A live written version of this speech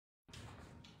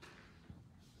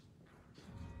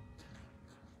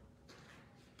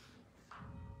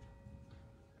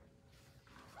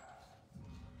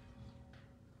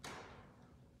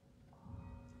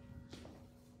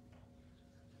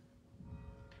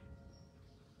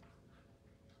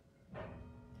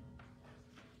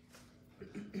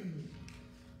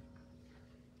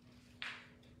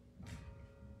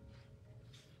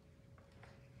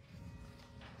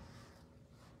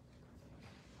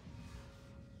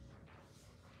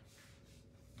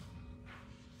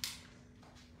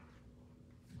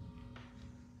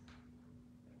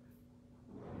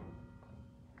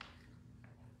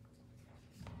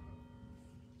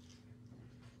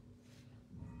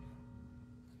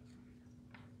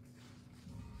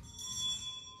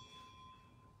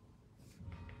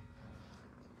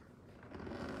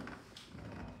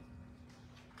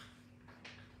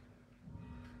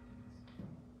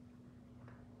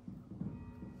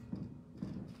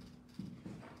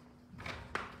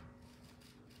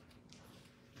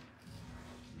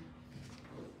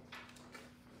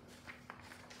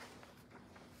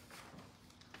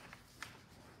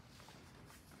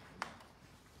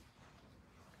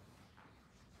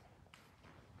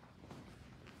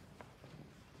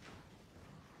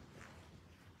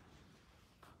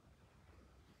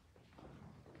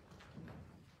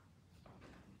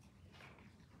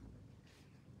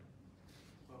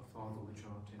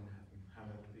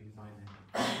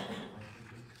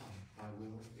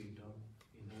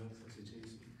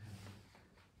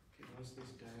us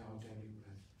this day our daily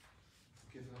bread.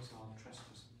 Forgive us our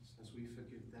trespasses, as we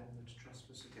forgive them that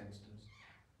trespass against us.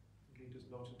 And lead us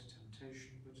not into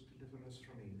temptation, but deliver us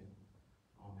from evil.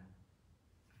 Amen.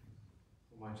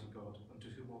 Almighty God, unto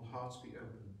whom all hearts be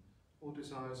open, all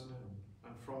desires known,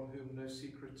 and from whom no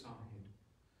secrets are hid,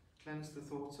 cleanse the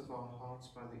thoughts of our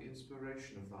hearts by the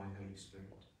inspiration of thy Holy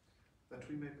Spirit, that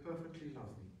we may perfectly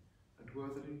love thee, and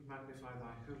worthily magnify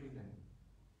thy holy name,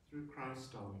 through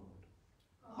Christ our Lord.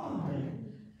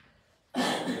 Amen.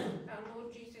 Our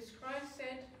Lord Jesus Christ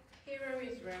said, Hear, O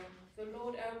Israel, the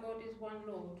Lord our God is one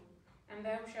Lord, and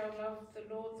thou shalt love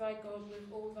the Lord thy God with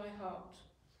all thy heart,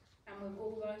 and with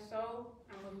all thy soul,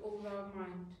 and with all thy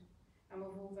mind, and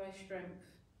with all thy strength.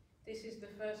 This is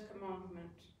the first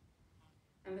commandment.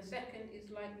 And the second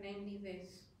is like, namely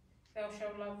this, Thou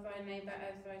shalt love thy neighbour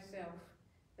as thyself.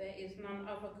 There is none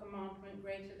other commandment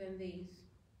greater than these.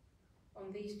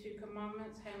 On these two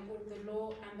commandments hang all the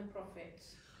law and the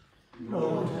prophets.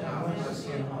 Lord, have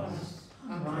mercy upon us,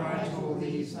 and write all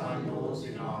these thy laws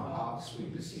in our hearts, we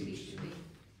beseech thee.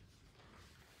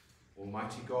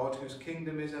 Almighty God, whose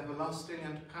kingdom is everlasting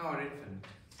and power infinite,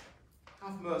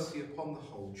 have mercy upon the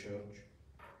whole church,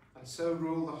 and so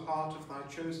rule the heart of thy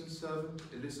chosen servant,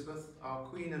 Elizabeth, our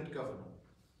Queen and Governor,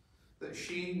 that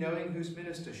she, knowing whose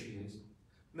minister she is,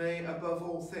 may above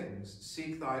all things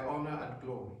seek thy honour and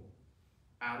glory,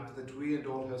 and that we and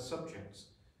all her subjects,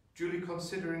 duly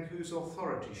considering whose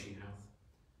authority she hath,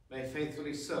 may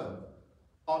faithfully serve,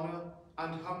 honour,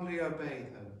 and humbly obey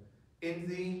her, in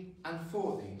thee and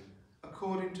for thee,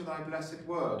 according to thy blessed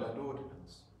word and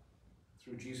ordinance.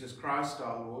 Through Jesus Christ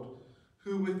our Lord,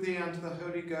 who with thee and the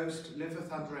Holy Ghost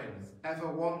liveth and reigneth, ever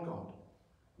one God,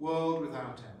 world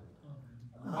without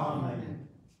end. Amen.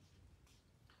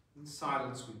 In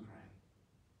silence we pray.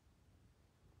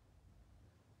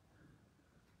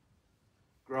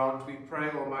 Grant, we pray,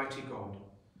 Almighty God,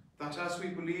 that as we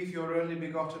believe your only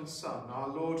begotten Son, our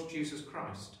Lord Jesus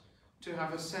Christ, to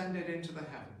have ascended into the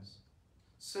heavens,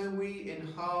 so we in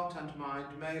heart and mind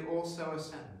may also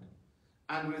ascend,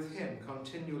 and with him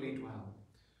continually dwell,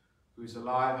 who is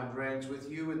alive and reigns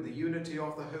with you in the unity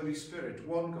of the Holy Spirit,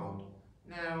 one God,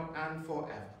 now and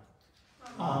forever.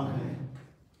 Amen.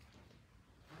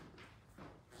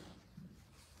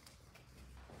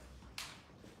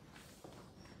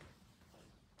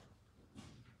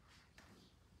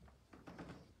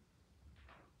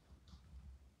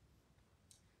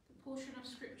 The portion of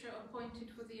scripture appointed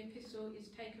for the epistle is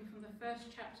taken from the first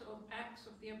chapter of Acts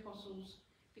of the Apostles,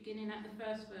 beginning at the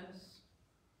first verse.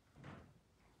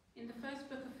 In the first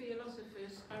book of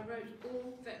Philosophers, I wrote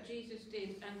all that Jesus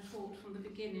did and taught from the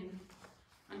beginning,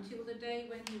 until the day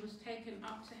when he was taken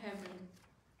up to heaven,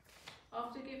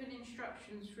 after giving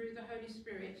instructions through the Holy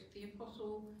Spirit, the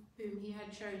apostle whom he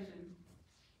had chosen.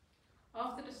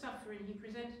 After the suffering, he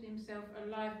presented himself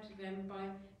alive to them by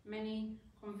many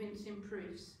convincing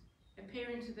proofs,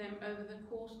 appearing to them over the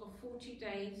course of 40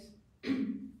 days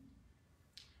and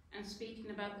speaking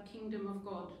about the kingdom of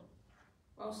God,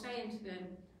 while saying to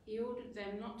them, he ordered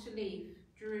them not to leave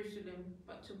Jerusalem,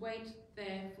 but to wait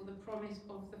there for the promise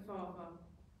of the Father.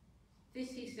 This,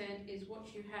 he said, is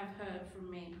what you have heard from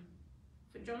me.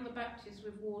 For John the Baptist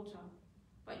with water,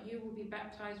 but you will be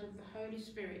baptized with the Holy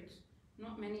Spirit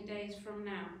not many days from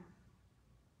now.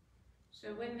 So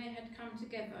when they had come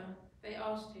together, they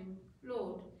asked him,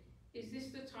 Lord, is this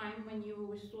the time when you will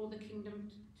restore the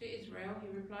kingdom to Israel?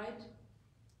 He replied,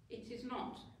 It is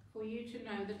not for you to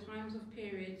know the times of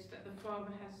periods that the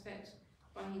Father has set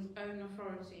by his own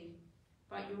authority,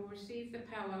 but you will receive the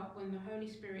power when the Holy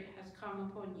Spirit has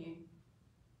come upon you.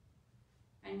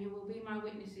 And you will be my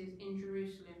witnesses in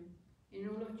Jerusalem, in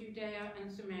all of Judea and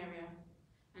Samaria,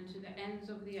 and to the ends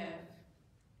of the earth.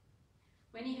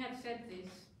 When he had said this,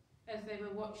 as they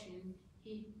were watching,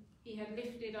 he had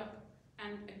lifted up,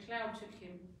 and a cloud took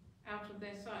him out of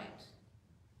their sight.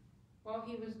 While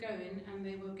he was going, and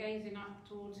they were gazing up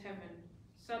towards heaven,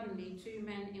 suddenly 2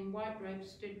 men in white robes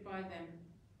stood by them.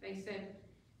 They said,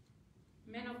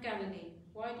 Men of Galilee,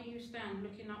 why do you stand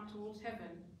looking up towards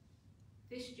heaven?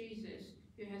 This Jesus,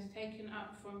 who has taken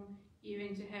up from you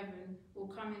into heaven, will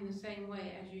come in the same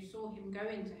way as you saw him go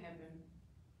into heaven.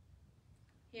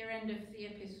 Here endeth the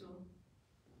epistle.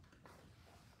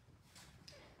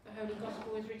 The Holy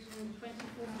Gospel is written in the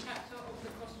 24th chapter of the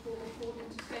Gospel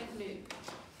according to St. Luke,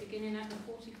 beginning at the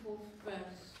 44th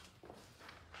verse.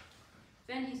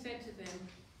 Then he said to them,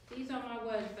 These are my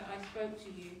words that I spoke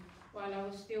to you while I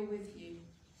was still with you,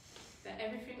 that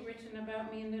everything written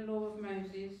about me in the law of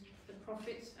Moses, the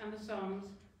prophets and the Psalms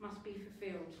must be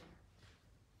fulfilled.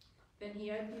 Then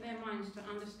he opened their minds to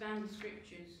understand the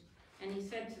scriptures, and he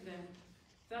said to them,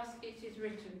 Thus it is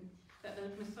written, that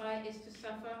the Messiah is to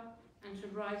suffer and to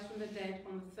rise from the dead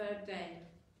on the third day,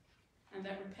 and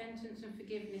that repentance and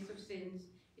forgiveness of sins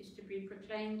is to be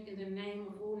proclaimed in the name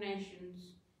of all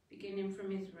nations, beginning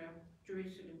from Israel,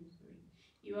 Jerusalem.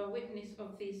 You are witness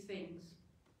of these things.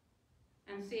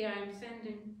 And see, I am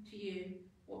sending to you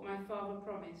what my Father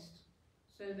promised,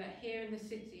 so that here in the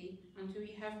city, until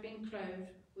you have been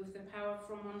clothed with the power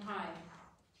from on high.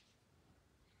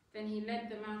 Then he led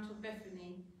them out of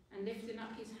Bethany, and lifting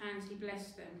up his hands, he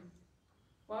blessed them.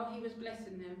 While he was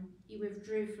blessing them, he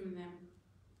withdrew from them,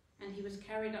 and he was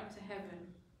carried up to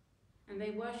heaven. And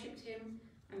they worshipped him,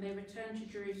 and they returned to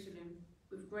Jerusalem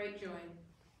with great joy.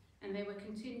 And they were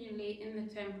continually in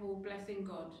the temple blessing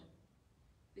God.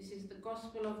 This is the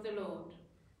gospel of the Lord.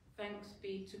 Thanks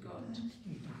be to God.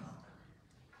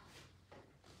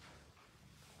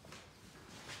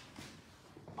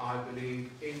 I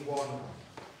believe in one God,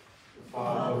 the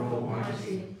Father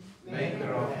Almighty,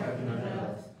 maker of heaven and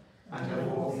earth, and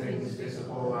of all things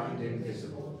visible and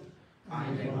invisible,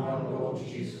 and in one Lord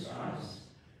Jesus Christ,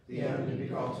 the only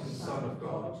begotten Son of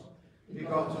God,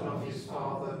 begotten of his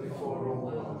Father before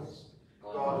all worlds,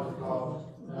 God of God,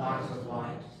 light of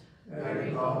light,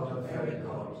 very God of very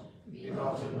God,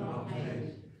 begotten, not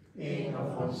made, being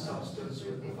of one substance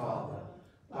with the Father,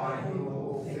 by whom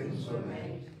all things were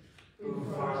made, who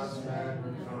for us men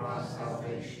and for our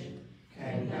salvation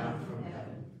came down from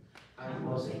heaven, and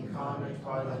was incarnate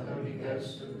by the Holy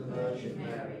Ghost of the Virgin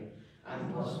Mary,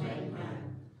 and was made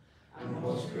man, and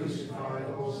was crucified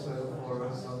also for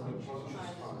us under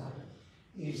Pontius Pilate.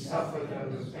 He suffered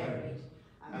and was buried,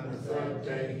 and the third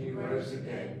day he rose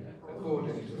again,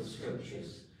 according to the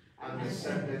Scriptures, and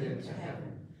ascended into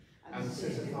heaven, and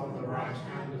sitteth on the right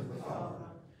hand of the Father.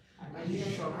 And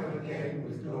he shall come again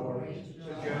with glory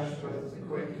to judge both the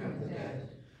quick and the dead,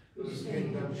 whose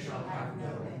kingdom shall have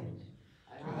no end.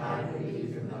 And I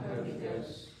believe in the Holy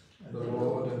Ghost, the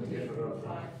Lord and giver of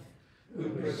life, who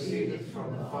proceedeth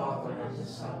from the Father and the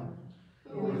Son,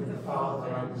 who with the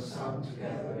Father and the Son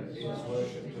together is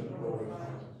worshipped and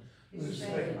glorified, who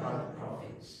spake by the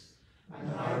prophets.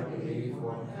 And I believe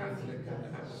one Catholic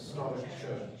and Apostolic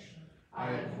Church.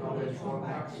 I acknowledge one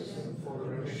baptism for the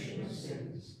remission of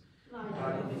sins.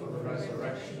 I look for the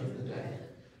resurrection of the dead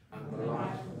and the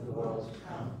life of the world to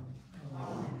come.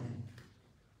 Amen.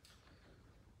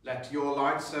 Let your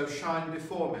light so shine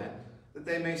before men that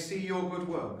they may see your good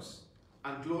works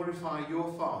and glorify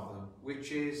your Father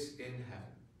which is in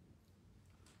heaven.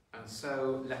 And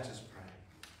so let us pray.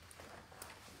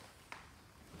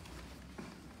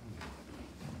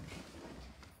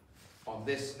 On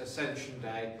this Ascension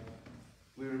Day,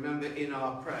 we remember in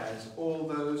our prayers all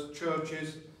those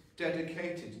churches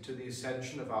dedicated to the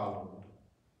ascension of our Lord.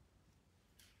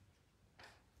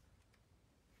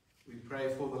 We pray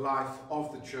for the life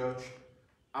of the Church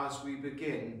as we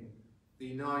begin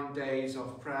the 9 days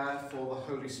of prayer for the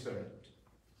Holy Spirit.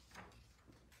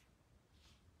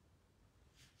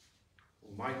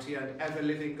 Almighty and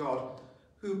ever-living God,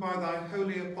 who by thy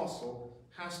holy apostle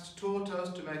hast taught us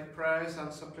to make prayers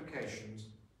and supplications,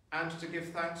 and to give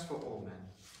thanks for all men,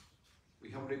 we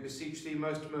humbly beseech thee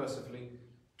most mercifully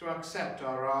to accept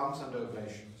our alms and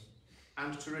oblations,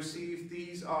 and to receive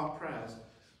these our prayers,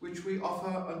 which we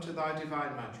offer unto thy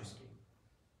divine majesty,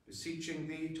 beseeching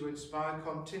thee to inspire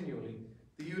continually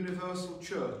the universal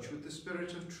church with the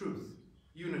spirit of truth,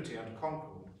 unity and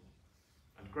concord,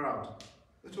 and grant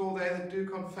that all they that do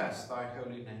confess thy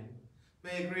holy name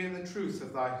may agree in the truth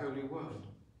of thy holy word,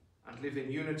 and live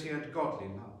in unity and godly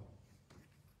love.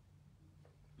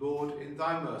 Lord, in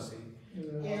thy mercy, we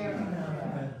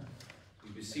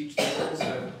beseech thee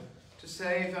also to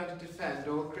save and defend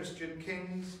all Christian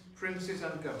kings, princes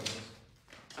and governors,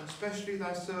 and especially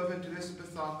thy servant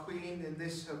Elizabeth our Queen in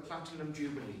this her Platinum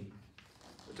Jubilee,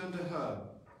 that under her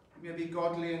we may be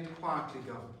godly and quietly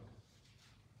governed,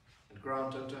 and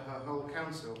grant unto her whole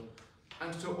council,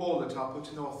 and to all that are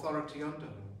put in authority under her,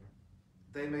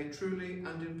 they may truly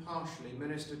and impartially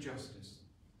minister justice,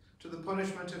 to the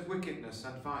punishment of wickedness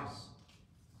and vice,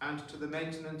 and to the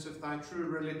maintenance of thy true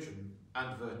religion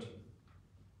and virtue.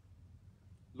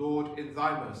 Lord, in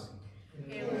thy mercy,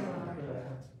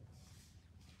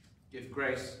 give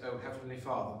grace, O Heavenly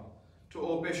Father, to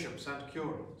all bishops and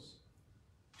curates,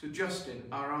 to Justin,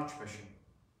 our Archbishop,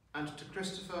 and to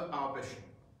Christopher, our Bishop,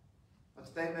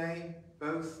 that they may,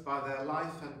 both by their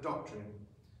life and doctrine,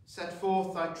 set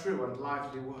forth thy true and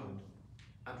lively word,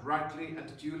 and rightly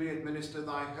and duly administer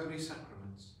thy holy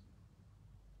sacraments.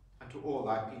 And to all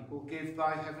thy people give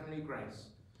thy heavenly grace,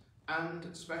 and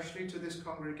especially to this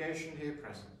congregation here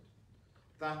present,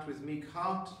 that with meek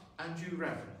heart and due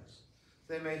reverence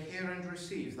they may hear and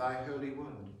receive thy holy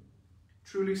word,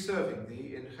 truly serving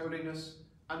thee in holiness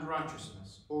and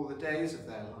righteousness all the days of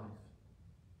their life.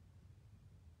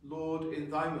 Lord, in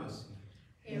thy mercy,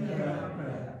 hear our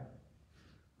prayer.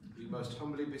 we most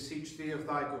humbly beseech thee of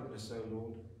thy goodness, O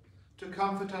Lord, to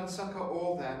comfort and succour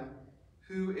all them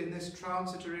who in this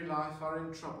transitory life are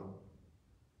in trouble,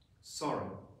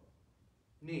 sorrow,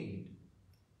 need,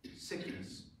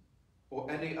 sickness, or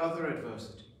any other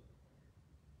adversity,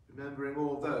 remembering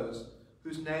all those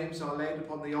whose names are laid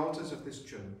upon the altars of this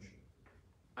church,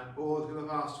 and all who have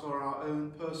asked for our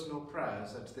own personal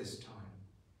prayers at this time.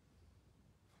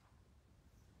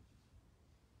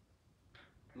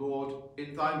 Lord,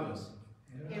 in thy mercy,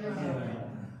 Hear our prayer.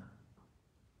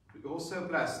 we also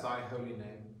bless thy holy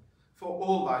name, for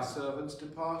all thy servants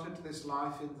departed this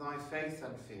life in thy faith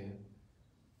and fear,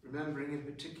 remembering in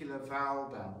particular Val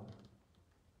Bell,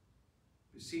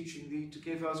 beseeching thee to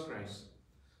give us grace,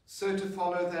 so to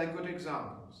follow their good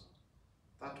examples,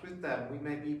 that with them we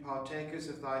may be partakers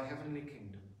of thy heavenly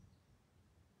kingdom.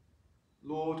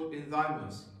 Lord, in thy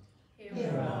mercy,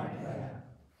 Hear our prayer.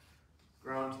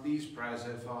 grant these prayers,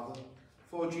 O Father,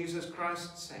 for Jesus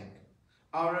Christ's sake,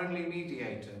 our only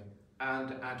mediator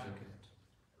and advocate.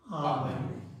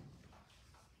 Amen.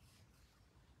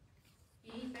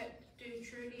 Ye that do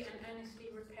truly and earnestly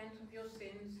repent of your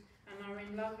sins, and are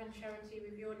in love and charity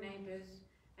with your neighbours,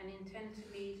 and intend to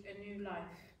lead a new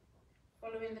life,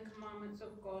 following the commandments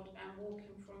of God and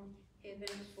walking from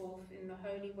henceforth in the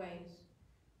holy ways,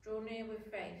 draw near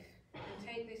with faith, and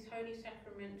take this holy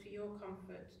sacrament to your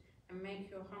comfort, and make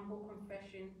your humble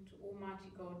confession to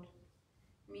Almighty God,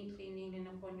 meekly kneeling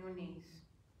upon your knees.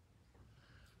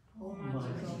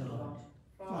 Almighty God,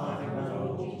 Father of our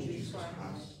Lord Jesus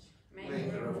Christ,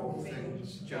 maker of all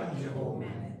things, judge of all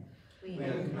men, we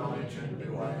acknowledge and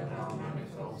beware our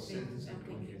manifold sins and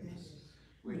wickedness,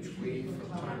 which we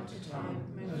from time to time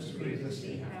most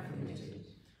grievously have committed,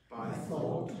 by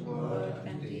thought, word,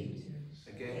 and deed,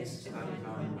 against thy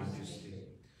divine majesty,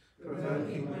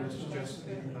 provoking most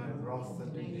justly thy wrath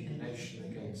and indignation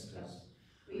against us.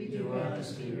 We do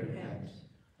earnestly repent,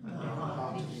 and are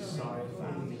heartily sorry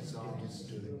for these our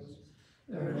misdoings.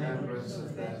 The remembrance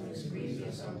of them is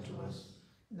grievous unto us,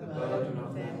 the burden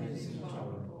of them is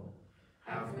intolerable.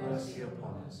 Have mercy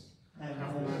upon us,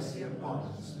 have mercy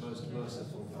upon us, most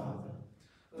merciful Father.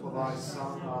 For thy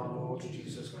Son, our Lord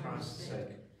Jesus Christ's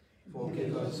sake,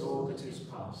 forgive us all that is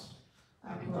past,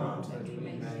 and grant that we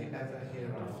may ever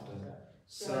hereafter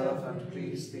serve and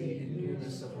please thee in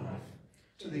newness of life,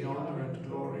 to the honour and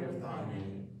glory of thy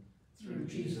name, through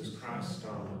Jesus Christ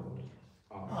our Lord.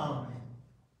 Amen.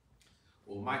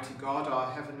 Almighty God,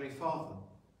 our heavenly Father,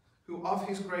 who of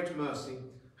his great mercy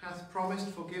hath promised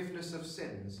forgiveness of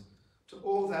sins to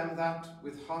all them that,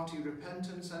 with hearty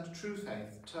repentance and true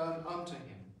faith, turn unto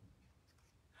him,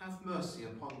 have mercy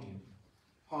upon you,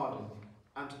 pardon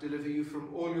and deliver you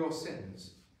from all your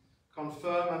sins,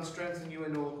 confirm and strengthen you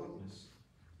in all goodness,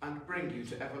 and bring you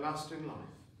to everlasting life,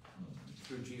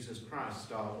 through Jesus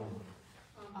Christ our Lord.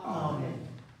 Amen.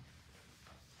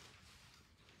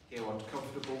 Hear what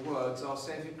comfortable words our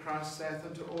Saviour Christ saith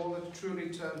unto all that truly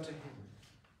turn to him.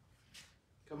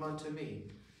 Come unto me,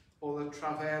 all that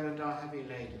travail and are heavy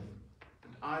laden,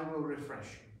 and I will refresh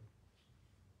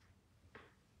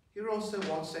you. Hear also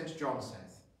what St. John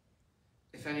saith,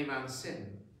 if any man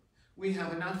sin, we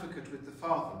have an advocate with the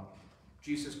Father,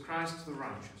 Jesus Christ the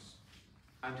righteous,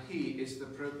 and he is the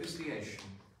propitiation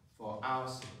for our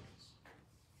sins.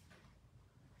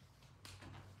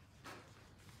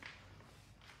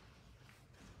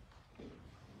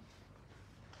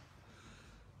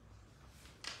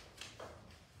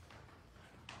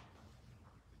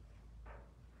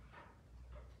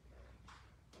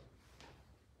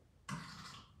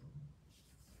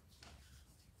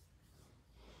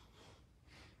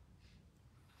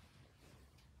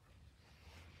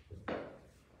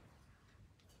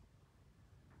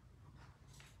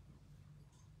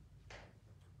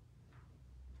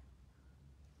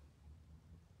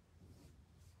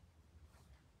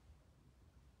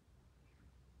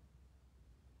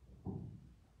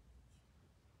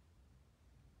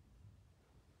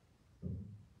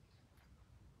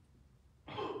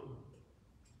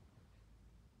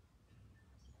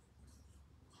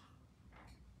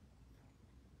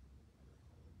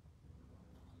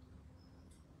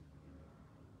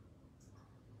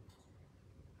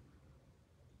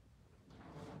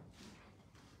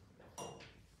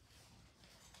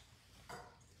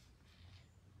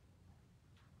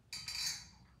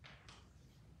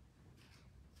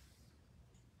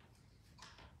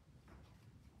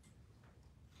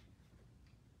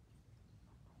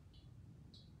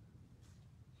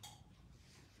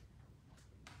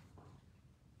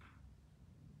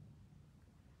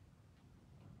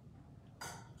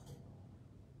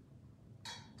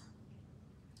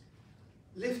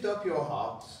 Lift up your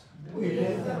hearts. We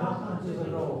lift them up unto the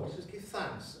Lord. Let us give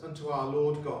thanks unto our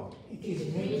Lord God. It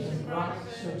is meet and right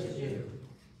so to do.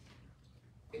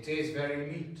 It is very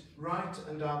meet, right,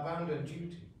 and our bounden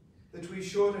duty, that we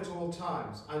should at all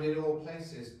times and in all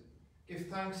places give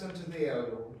thanks unto thee, O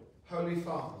Lord, Holy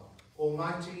Father,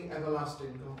 Almighty,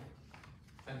 everlasting God.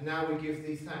 And now we give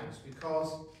thee thanks,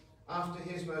 because, after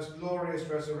his most glorious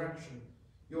resurrection,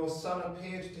 your Son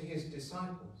appeared to his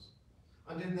disciples,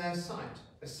 and in their sight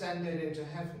ascended into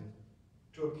heaven,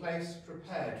 to a place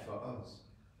prepared for us,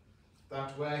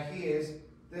 that where he is,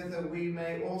 thither we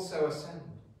may also ascend,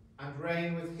 and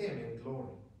reign with him in glory.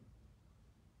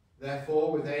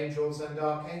 Therefore, with angels and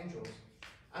archangels,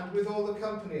 and with all the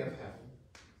company of heaven,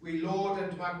 we laud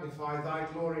and magnify thy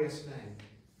glorious name,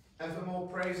 evermore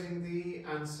praising thee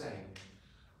and saying,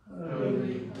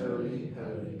 Holy, holy,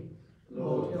 holy,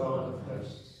 Lord God of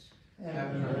hosts,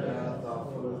 heaven and earth are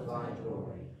full of thy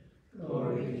glory.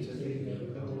 Glory be to thee,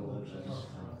 O Lord Most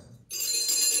High.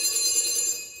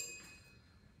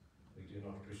 We do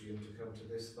not presume to come to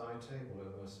this thy table,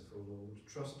 O merciful Lord,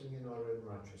 trusting in our own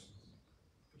righteousness,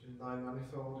 but in thy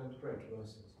manifold and great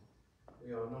mercies.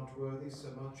 We are not worthy so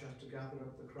much as to gather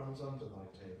up the crumbs under thy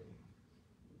table.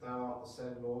 But thou art the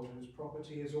same Lord, whose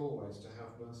property is always to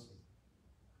have mercy.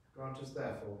 Grant us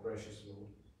therefore, gracious Lord,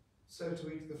 so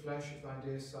to eat the flesh of thy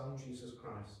dear Son, Jesus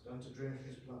Christ, and to drink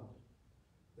his blood,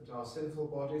 that our sinful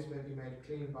bodies may be made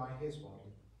clean by his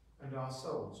body, and our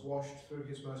souls washed through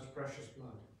his most precious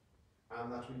blood,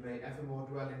 and that we may evermore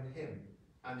dwell in him,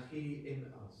 and he in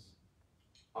us.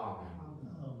 Amen.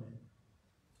 Amen.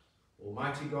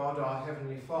 Almighty God, our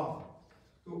heavenly Father,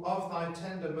 who of thy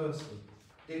tender mercy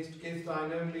didst give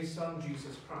thine only Son,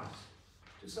 Jesus Christ,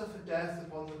 to suffer death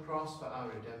upon the cross for our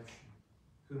redemption,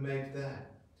 who made there,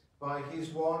 by his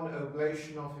one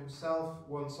oblation of himself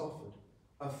once offered,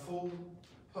 a full,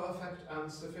 perfect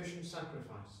and sufficient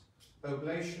sacrifice,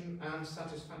 oblation and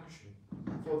satisfaction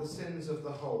for the sins of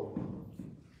the whole,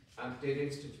 and did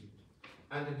institute,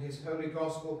 and in his holy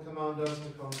gospel command us to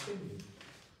continue,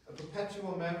 a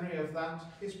perpetual memory of that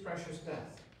his precious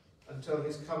death, until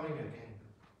his coming again.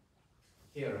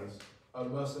 Hear us, O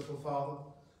merciful Father,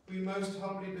 we most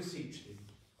humbly beseech thee,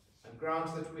 and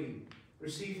grant that we,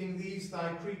 receiving these thy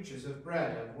creatures of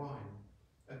bread and wine,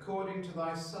 according to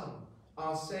thy Son,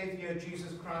 our Saviour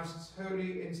Jesus Christ's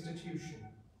holy institution,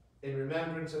 in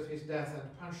remembrance of his death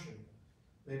and passion,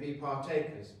 may be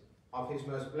partakers of his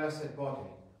most blessed body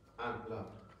and blood,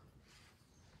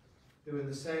 who in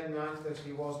the same night that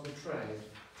he was betrayed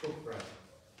took bread.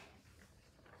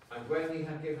 And when he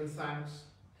had given thanks,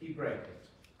 he brake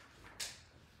it,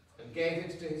 and gave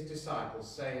it to his disciples,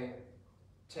 saying,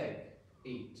 Take,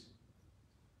 eat.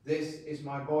 This is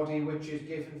my body which is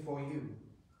given for you.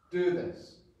 Do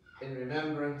this in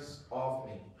remembrance of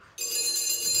me.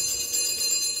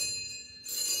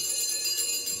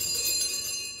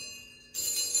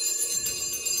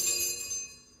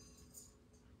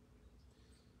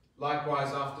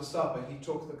 Likewise, after supper, he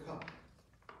took the cup,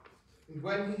 and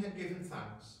when he had given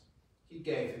thanks, he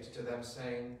gave it to them,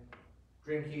 saying,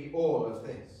 Drink ye all of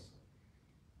this.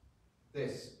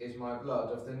 This is my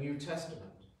blood of the New Testament,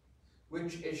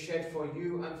 which is shed for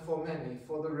you and for many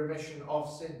for the remission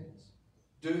of sins.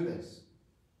 Do this,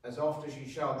 as oft as ye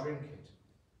shall drink it,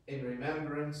 in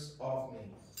remembrance of me.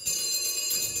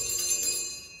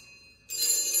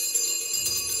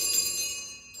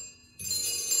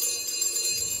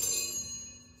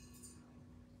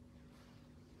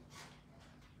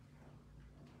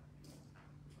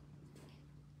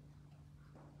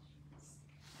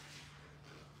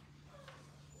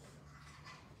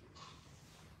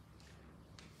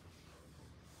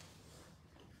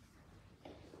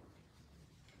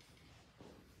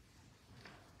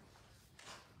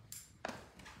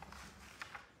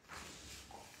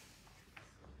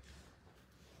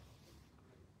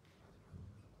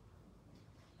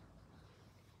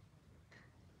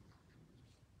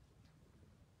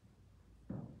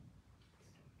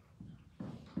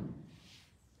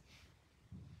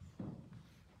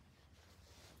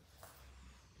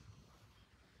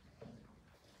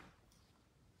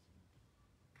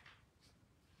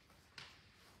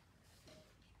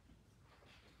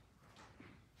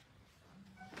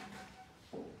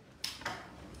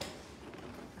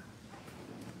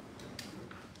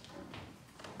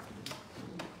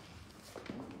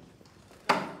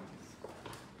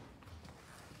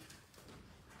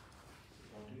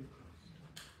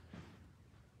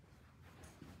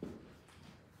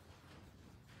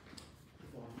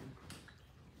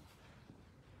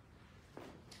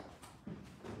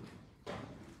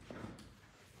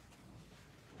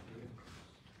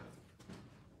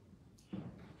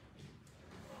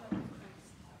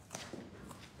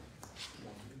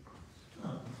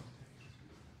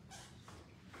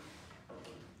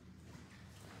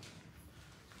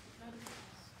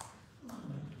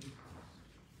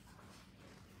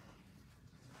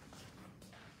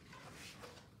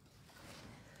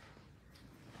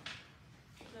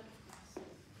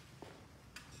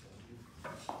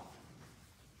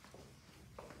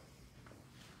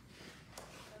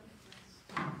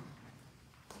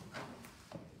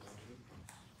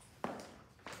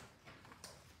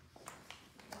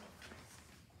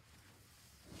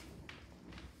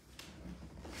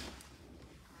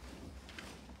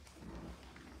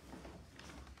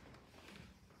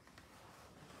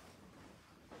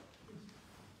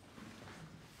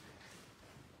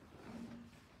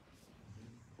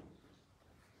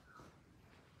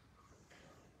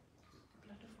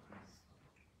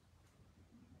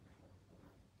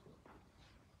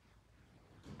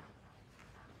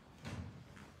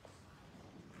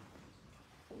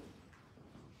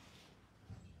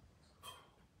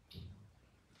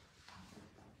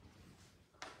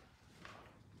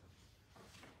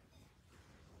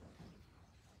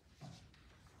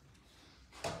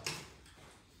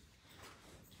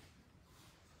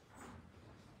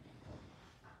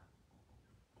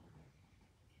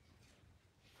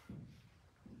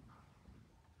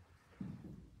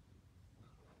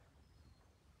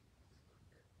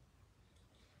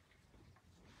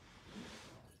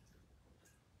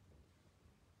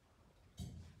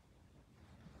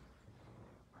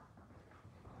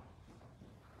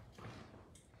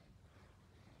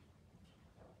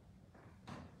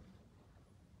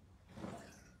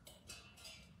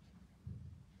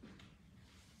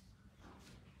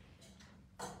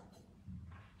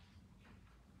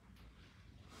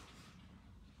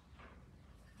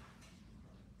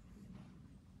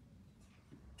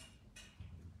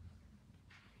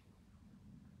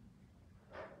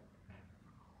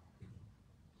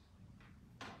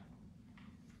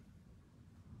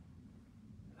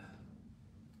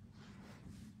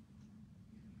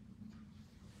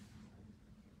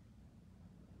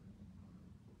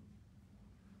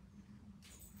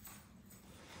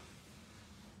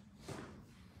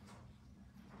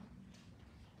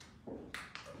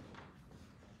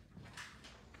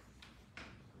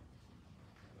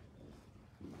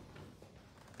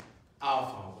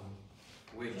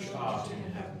 which art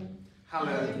in heaven,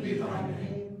 hallowed be thy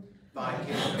name. thy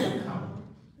kingdom come,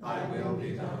 thy will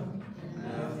be done,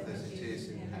 on earth as it is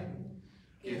in heaven.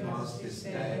 Give us this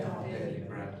day our daily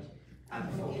bread,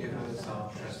 and forgive us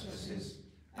our trespasses,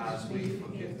 as we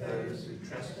forgive those who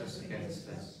trespass against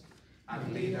us.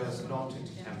 And lead us not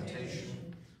into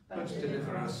temptation, but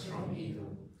deliver us from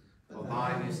evil. For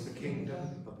thine is the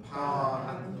kingdom, the power,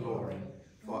 and the glory,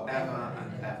 for ever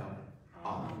and ever.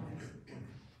 Amen.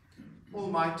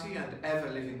 Almighty and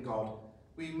ever-living God,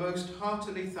 we most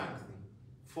heartily thank thee,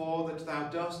 for that thou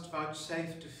dost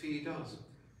vouchsafe to feed us,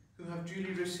 who have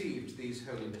duly received these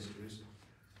holy mysteries,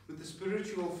 with the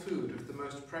spiritual food of the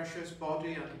most precious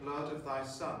body and blood of thy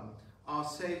Son, our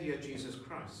Saviour Jesus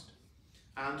Christ,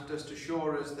 and dost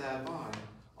assure us thereby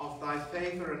of thy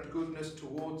favour and goodness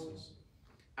towards us,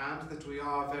 and that we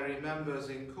are very members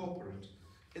incorporate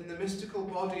in the mystical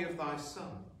body of thy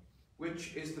Son,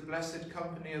 which is the blessed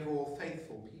company of all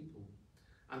faithful people,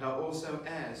 and are also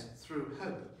heirs through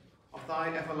hope of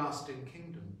thy everlasting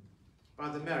kingdom, by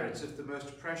the merits of the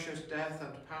most precious death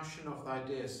and passion of thy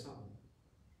dear Son.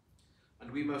 And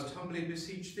we most humbly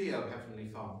beseech thee, O Heavenly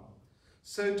Father,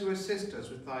 so to assist us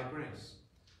with thy grace,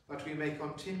 that we may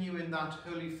continue in that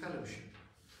holy fellowship,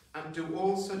 and do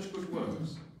all such good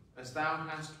works as thou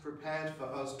hast prepared for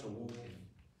us to walk in.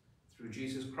 Through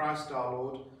Jesus Christ our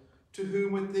Lord, to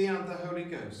whom with thee and the Holy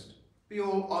Ghost be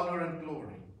all honour and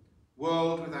glory,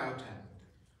 world without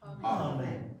end.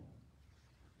 Amen.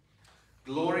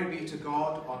 Glory be to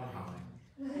God on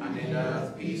high, And in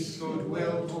earth peace,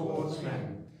 goodwill towards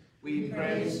men. We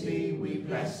praise thee, we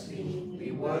bless thee,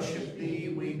 we worship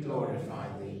thee, we glorify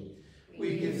thee.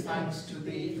 We give thanks to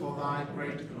thee for thy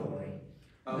great glory.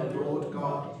 O Lord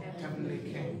God, heavenly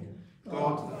King,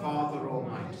 God the Father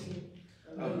Almighty.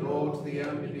 O Lord, the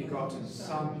only begotten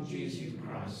Son, Jesus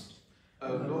Christ.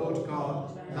 O Lord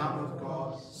God, Lamb of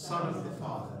God, Son of the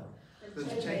Father,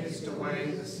 that takest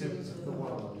away the sins of the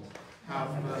world,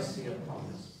 have mercy upon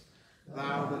us.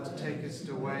 Thou that takest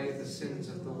away the sins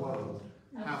of the world,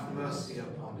 have mercy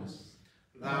upon us.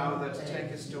 Thou that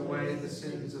takest away the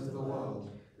sins of the world,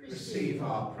 receive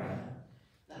our prayer.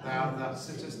 Thou that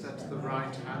sittest at the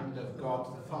right hand of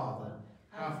God the Father,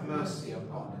 have mercy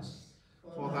upon us.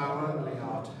 For thou only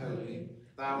art holy,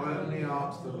 thou only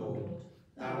art the Lord,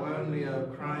 thou only, O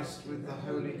Christ, with the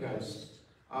Holy Ghost,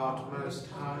 art most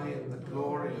high in the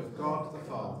glory of God the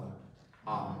Father.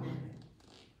 Amen.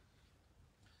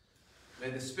 May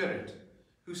the Spirit,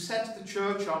 who set the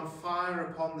church on fire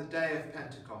upon the day of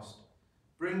Pentecost,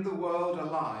 bring the world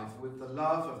alive with the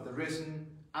love of the risen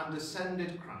and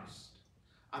ascended Christ,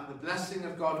 and the blessing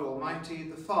of God Almighty,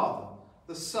 the Father,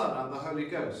 the Son, and the Holy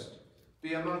Ghost,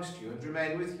 be amongst you and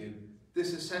remain with you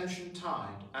this Ascension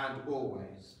tide and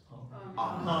always.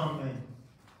 Amen. Amen.